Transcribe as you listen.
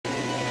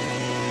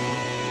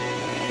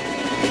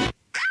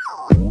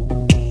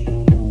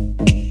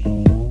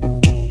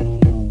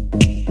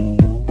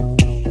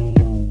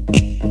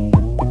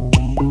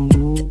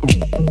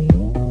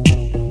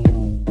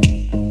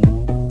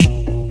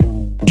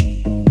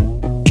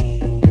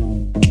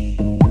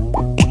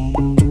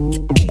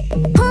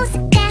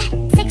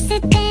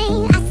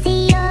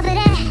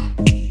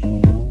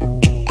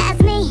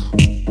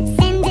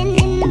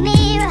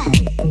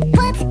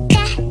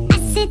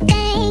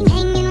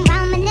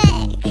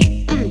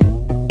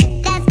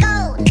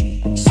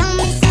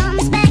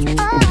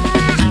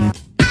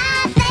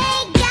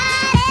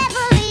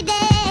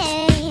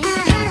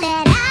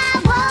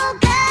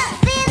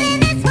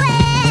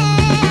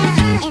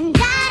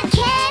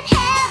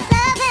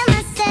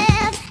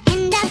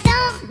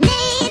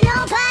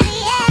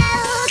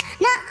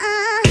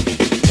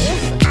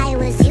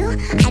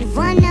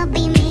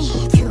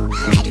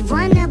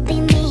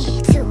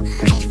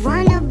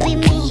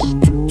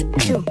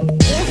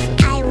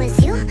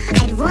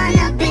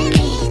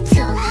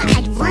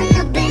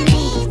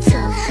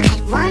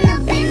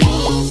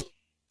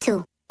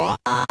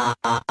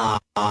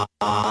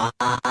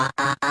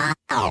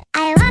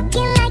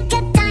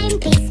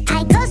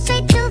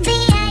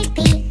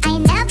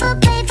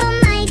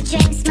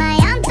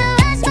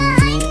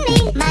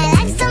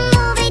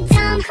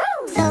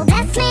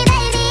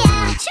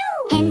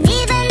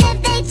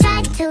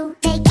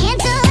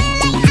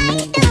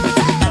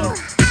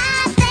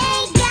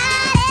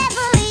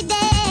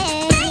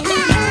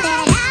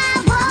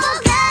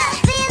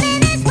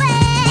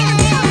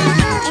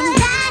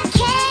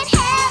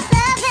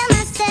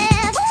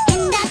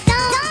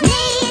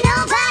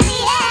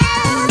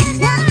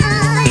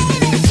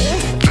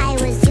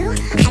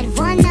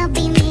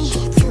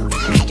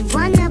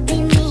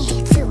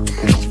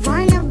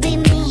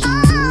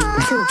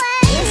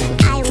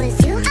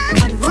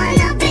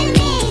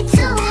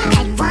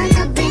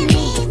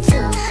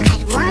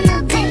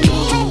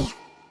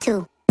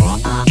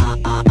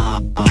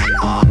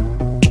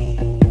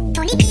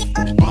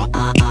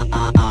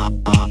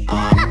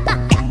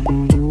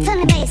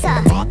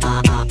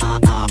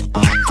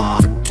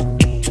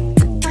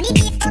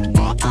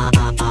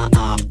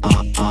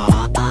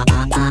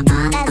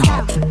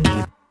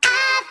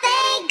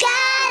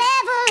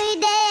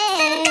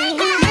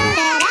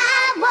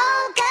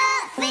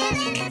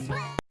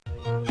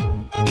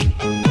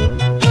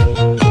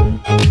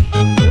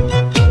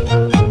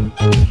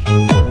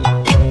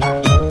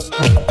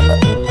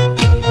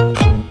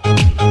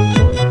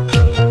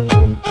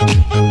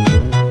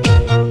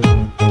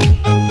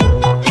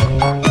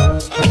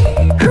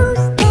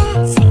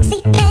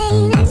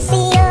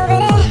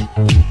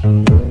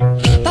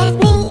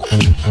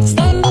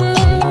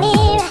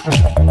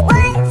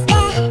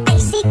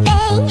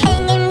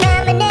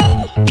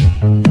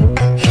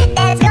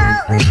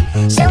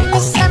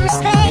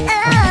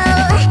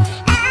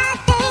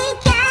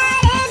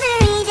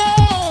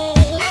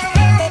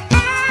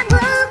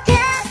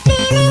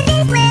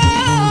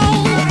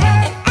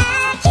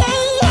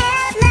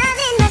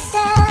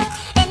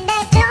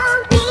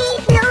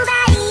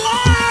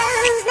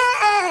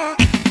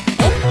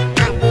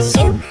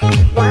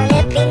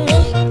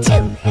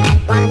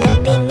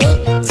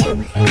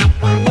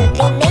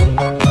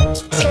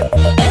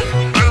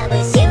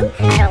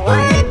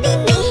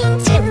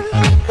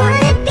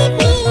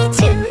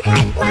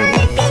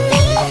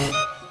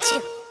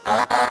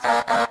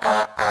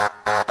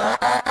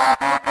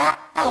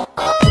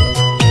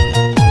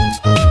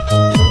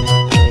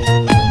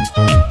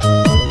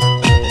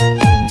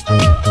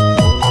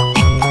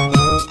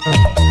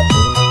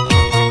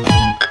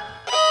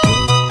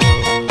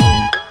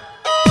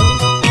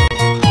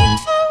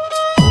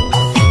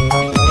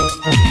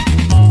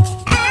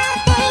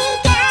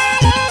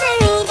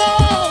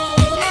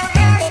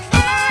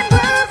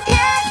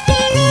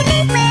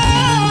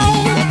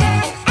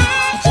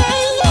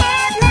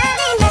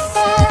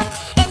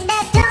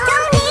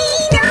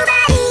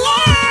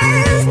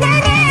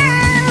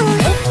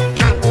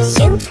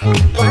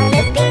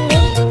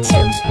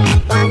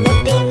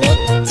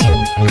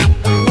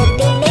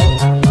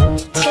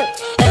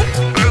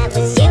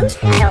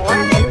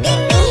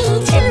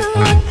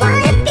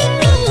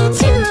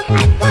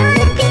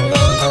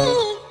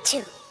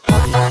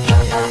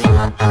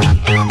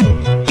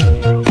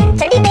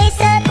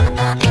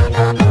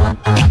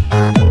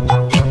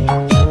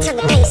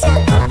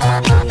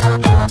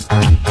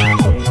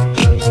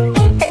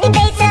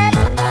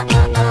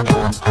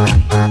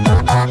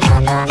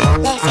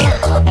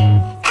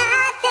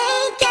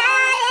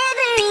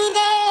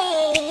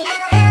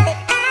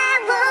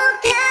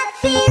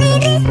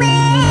live this way.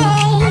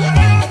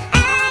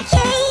 I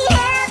can't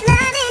help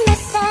loving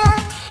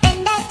myself,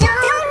 and I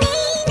don't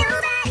need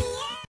nobody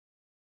else.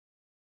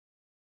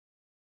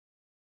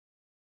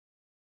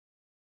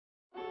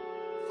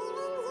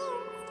 Feeling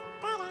used,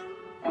 but I'm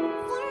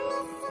still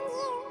missing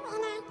you,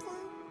 and I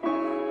can't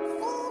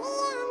see the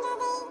end of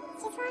it.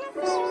 Just wanna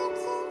feel your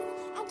kiss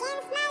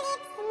against my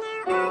lips, and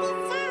now all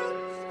this time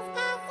is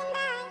passing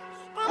by,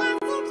 but I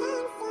still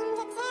can't seem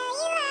to tell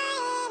you why.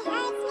 It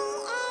hurts me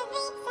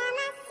every time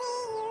I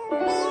see you,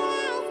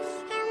 realize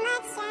how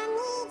much I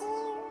need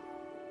you.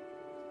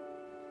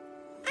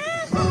 I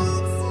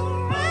hate you,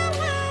 I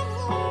love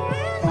you,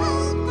 I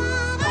hate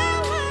that I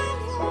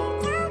love you.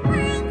 Don't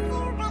want to,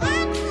 but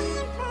I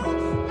can't put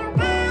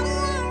nobody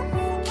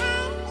else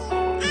above you.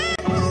 I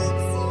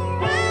hate you,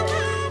 I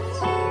love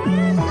you,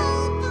 I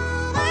hate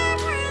that I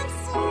want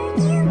you.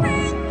 You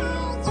want her,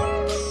 you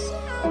need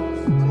her,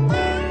 and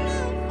I'll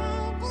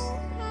never be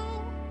her.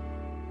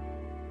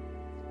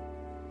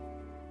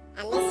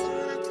 I miss you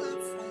when I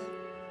can't sleep,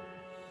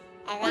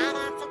 or right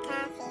after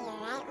coffee, or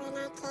right when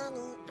I can't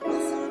eat. I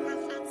miss you in my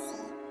front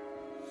seat.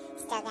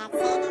 Still got